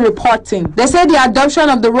sustainability reporting. They say the adoption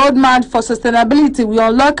of the Roadmap for Sustainability will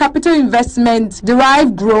unlock capital investment, derive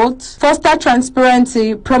growth, foster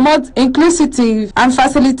transparency, promote inclusivity, and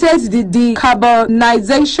facilitate the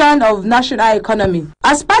decarbonization of national economy.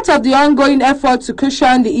 As part of the ongoing effort to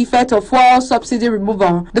cushion the effect of fuel subsidy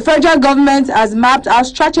removal, the federal government has mapped out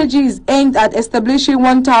strategies aimed at establishing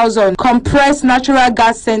 1,000 compressed natural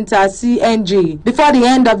gas centers (CNG) before the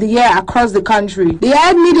end of the year across the country. The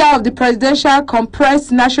head leader of the Presidential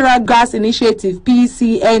Compressed Natural Gas Initiative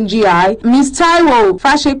 (PCNGI), Ms. Taiwo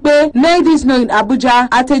Fashepe, made this known in Abuja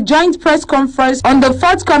at a joint press conference on the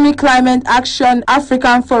forthcoming Climate Action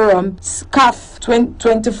African Forum (SCAF)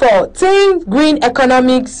 2024, Think Green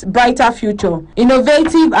Economics, Brighter Future,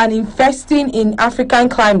 Innovative and Investing in African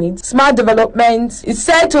Climate, Smart Development, is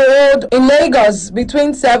set to hold in Lagos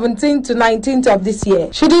between 17th to 19th of this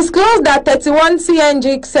year. She disclosed that 31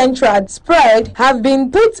 CNG central spread have been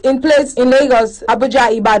put in place in Lagos, Abuja,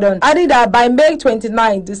 Ibadan, added that by May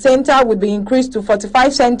 29th, the center would be increased to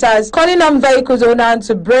 45 centers, calling on vehicles owners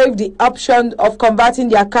to brave the option of converting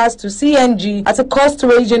their cars to CNG at a cost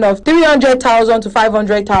ranging of 300,000 to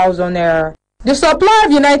 500,000 naira. The supply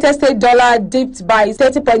of United States dollar dipped by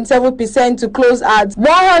 30.7% to close at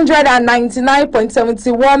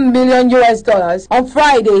 $199.71 million on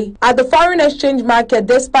Friday at the foreign exchange market,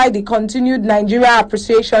 despite the continued Nigeria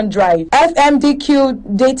appreciation drive.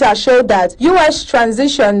 FMDQ data showed that U.S.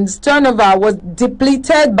 transactions turnover was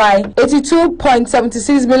depleted by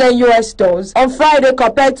 $82.76 million on Friday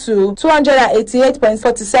compared to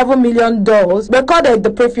 $288.47 million recorded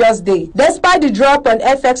the previous day. Despite the drop on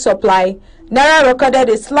FX supply, Naira recorded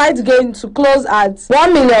a slight gain to close at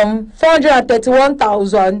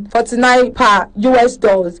 $1,431,049 per US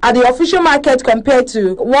dollars at the official market compared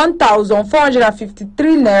to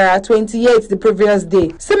 1,453 Naira 28 the previous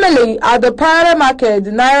day. Similarly, at the parallel market,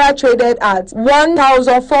 the Naira traded at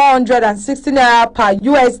 1,460 Naira per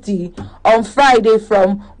USD on Friday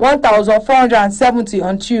from 1,470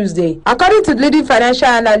 on Tuesday. According to the leading financial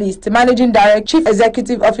analyst, Managing Director, Chief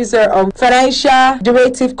Executive Officer of Financial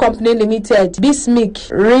Derivative Company Limited, Bismik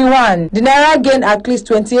Riwan, the Naira gained at least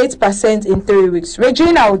 28% in 3 weeks.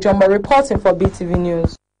 Regina Ojombo reporting for BeeTv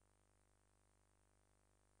News.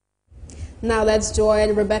 Now let's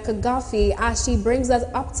join Rebecca Guffey as she brings us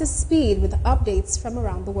up to speed with updates from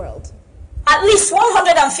around the world. At least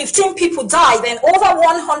 115 people died and over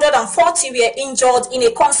 140 were injured in a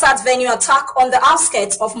concert venue attack on the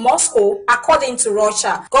outskirts of Moscow, according to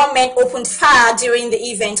Russia. Gunmen opened fire during the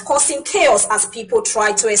event, causing chaos as people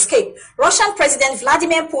tried to escape. Russian President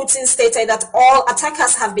Vladimir Putin stated that all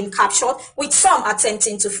attackers have been captured, with some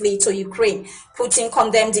attempting to flee to Ukraine. Putin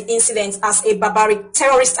condemned the incident as a barbaric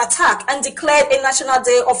terrorist attack and declared a national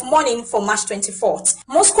day of mourning for March 24th.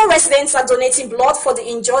 Moscow residents are donating blood for the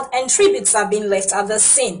injured and tributes are being left at the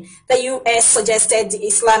scene. The U.S. suggested the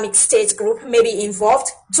Islamic State group may be involved,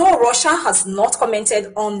 though Russia has not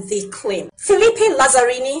commented on the claim. Felipe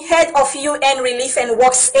Lazzarini, head of UN Relief and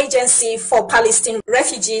Works Agency for Palestinian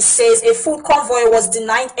refugees, says a food convoy was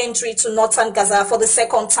denied entry to northern Gaza for the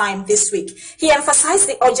second time this week. He emphasized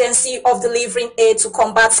the urgency of delivering aid to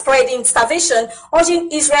combat spreading starvation, urging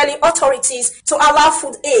Israeli authorities to allow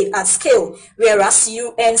food aid at scale, whereas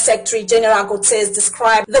UN Secretary General Guterres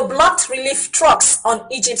described the blocked relief trucks on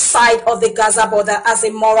Egypt's side of the Gaza border as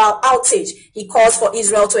a moral outage. He calls for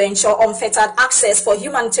Israel to ensure unfettered access for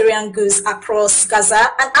humanitarian goods across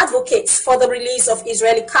Gaza and advocates for the release of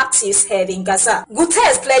Israeli captives held in Gaza.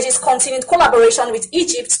 Guterres pledges continued collaboration with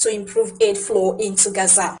Egypt to improve aid flow into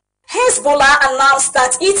Gaza. Hezbollah announced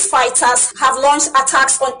that its fighters have launched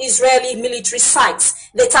attacks on Israeli military sites.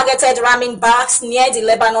 They targeted ramming barracks near the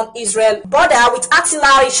Lebanon-Israel border with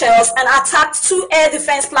artillery shells and attacked 2 air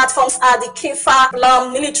defense platforms at the Kfar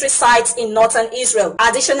Blum military site in northern Israel.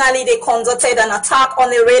 Additionally, they conducted an attack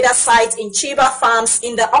on a radar site in Chiba Farms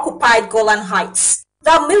in the occupied Golan Heights.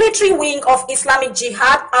 The military wing of Islamic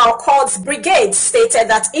Jihad, Al-Quds Brigade, stated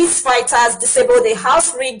that its fighters disabled a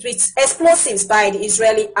house rigged with explosives by the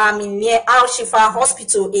Israeli army near Al-Shifa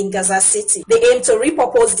Hospital in Gaza City. They aim to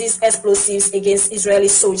repurpose these explosives against Israeli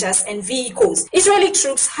soldiers and vehicles. Israeli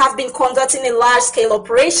troops have been conducting a large-scale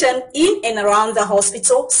operation in and around the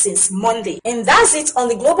hospital since Monday. And that's it on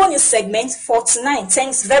the Global News segment for tonight.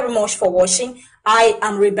 Thanks very much for watching. I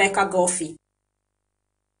am Rebecca Guffey.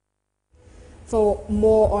 For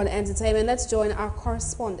more on entertainment, let's join our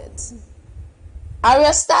correspondent.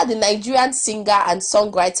 Arya Star, the Nigerian singer and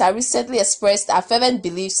songwriter, recently expressed her fervent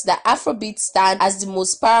beliefs that Afrobeat stands as the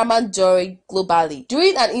most paramount genre globally.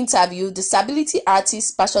 During an interview, the disability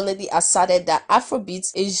artist passionately asserted that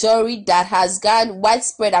Afrobeat is a genre that has gained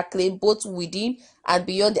widespread acclaim both within and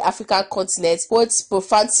beyond the African continent holds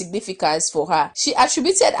profound significance for her. She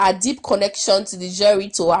attributed her deep connection to the genre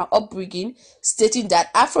to her upbringing, stating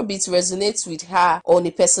that Afrobeat resonates with her on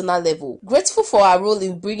a personal level. Grateful for her role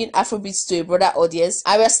in bringing Afrobeat to a broader audience,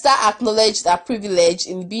 Arya Star acknowledged her privilege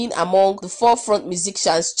in being among the forefront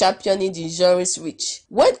musicians championing the genre's reach.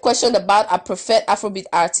 When questioned about her preferred Afrobeat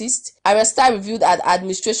artist, Arya Star revealed her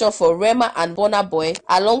administration for Rema and Burna Boy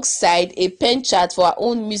alongside a pen chart for her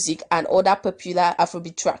own music and other popular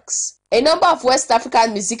Afrobeat tracks. A number of West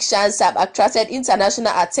African musicians have attracted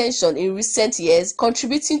international attention in recent years,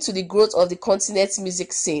 contributing to the growth of the continent's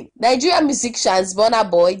music scene. Nigerian musicians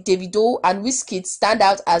Burna Boy, Davido, and Wizkid stand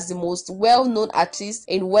out as the most well-known artists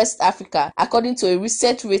in West Africa, according to a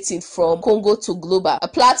recent rating from Congo to Global, a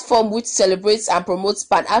platform which celebrates and promotes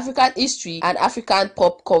Pan-African history and African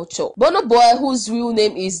pop culture. Burna Boy, whose real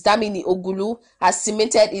name is Damini Ogulu, has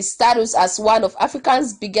cemented his status as one of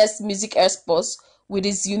Africa's biggest music exports, with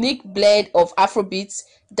his unique blend of Afrobeats,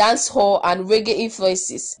 dancehall, and reggae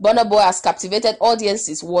influences. Burna Boy has captivated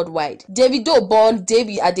audiences worldwide. Davido, born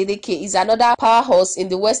Davy Adeleke, is another powerhouse in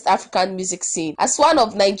the West African music scene. As one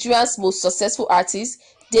of Nigeria's most successful artists,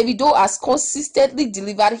 Davido has consistently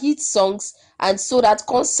delivered hit songs and sold out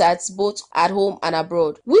concerts both at home and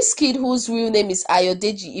abroad. Wizkid, whose real name is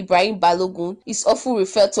Ayodeji Ibrahim Balogun, is often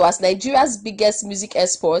referred to as Nigeria's biggest music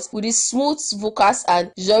export. With his smooth vocals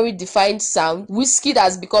and genre-defined sound, Wizkid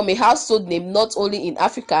has become a household name not only in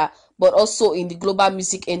Africa but also in the global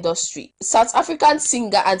music industry. South African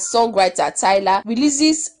singer and songwriter Tyla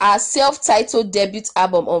releases her self-titled debut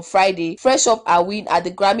album on Friday, fresh off her win at the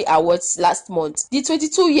Grammy Awards last month. The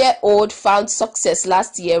 22-year-old found success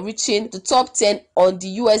last year, reaching the top 10 on the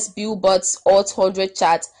US Billboard's Hot 100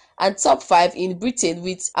 chart and top 5 in Britain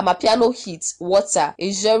with amapiano hit Water,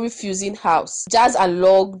 a genre-fusing house, jazz and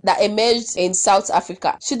log that emerged in South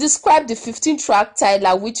Africa. She described the 15-track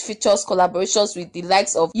Tyla, which features collaborations with the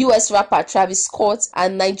likes of US rapper Travis Scott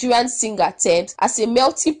and Nigerian singer Tems, as a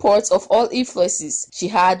melting pot of all influences she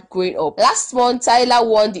had growing up. Last month, Tyla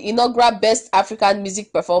won the inaugural Best African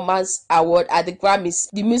Music Performance Award at the Grammys,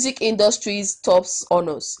 the music industry's top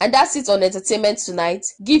honors. And that's it on Entertainment Tonight.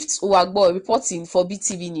 Gift Uwagbo reporting for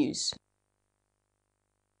BeeTv News.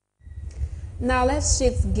 Now let's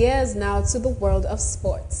shift gears now to the world of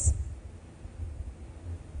sports.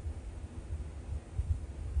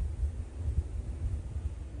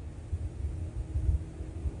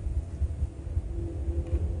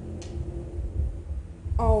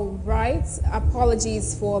 All right,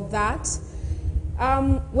 apologies for that.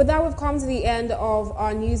 With that, we've come to the end of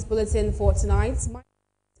our news bulletin for tonight. My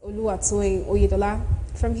name is Oluwatoyin Oyedola.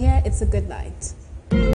 From here, it's a good night.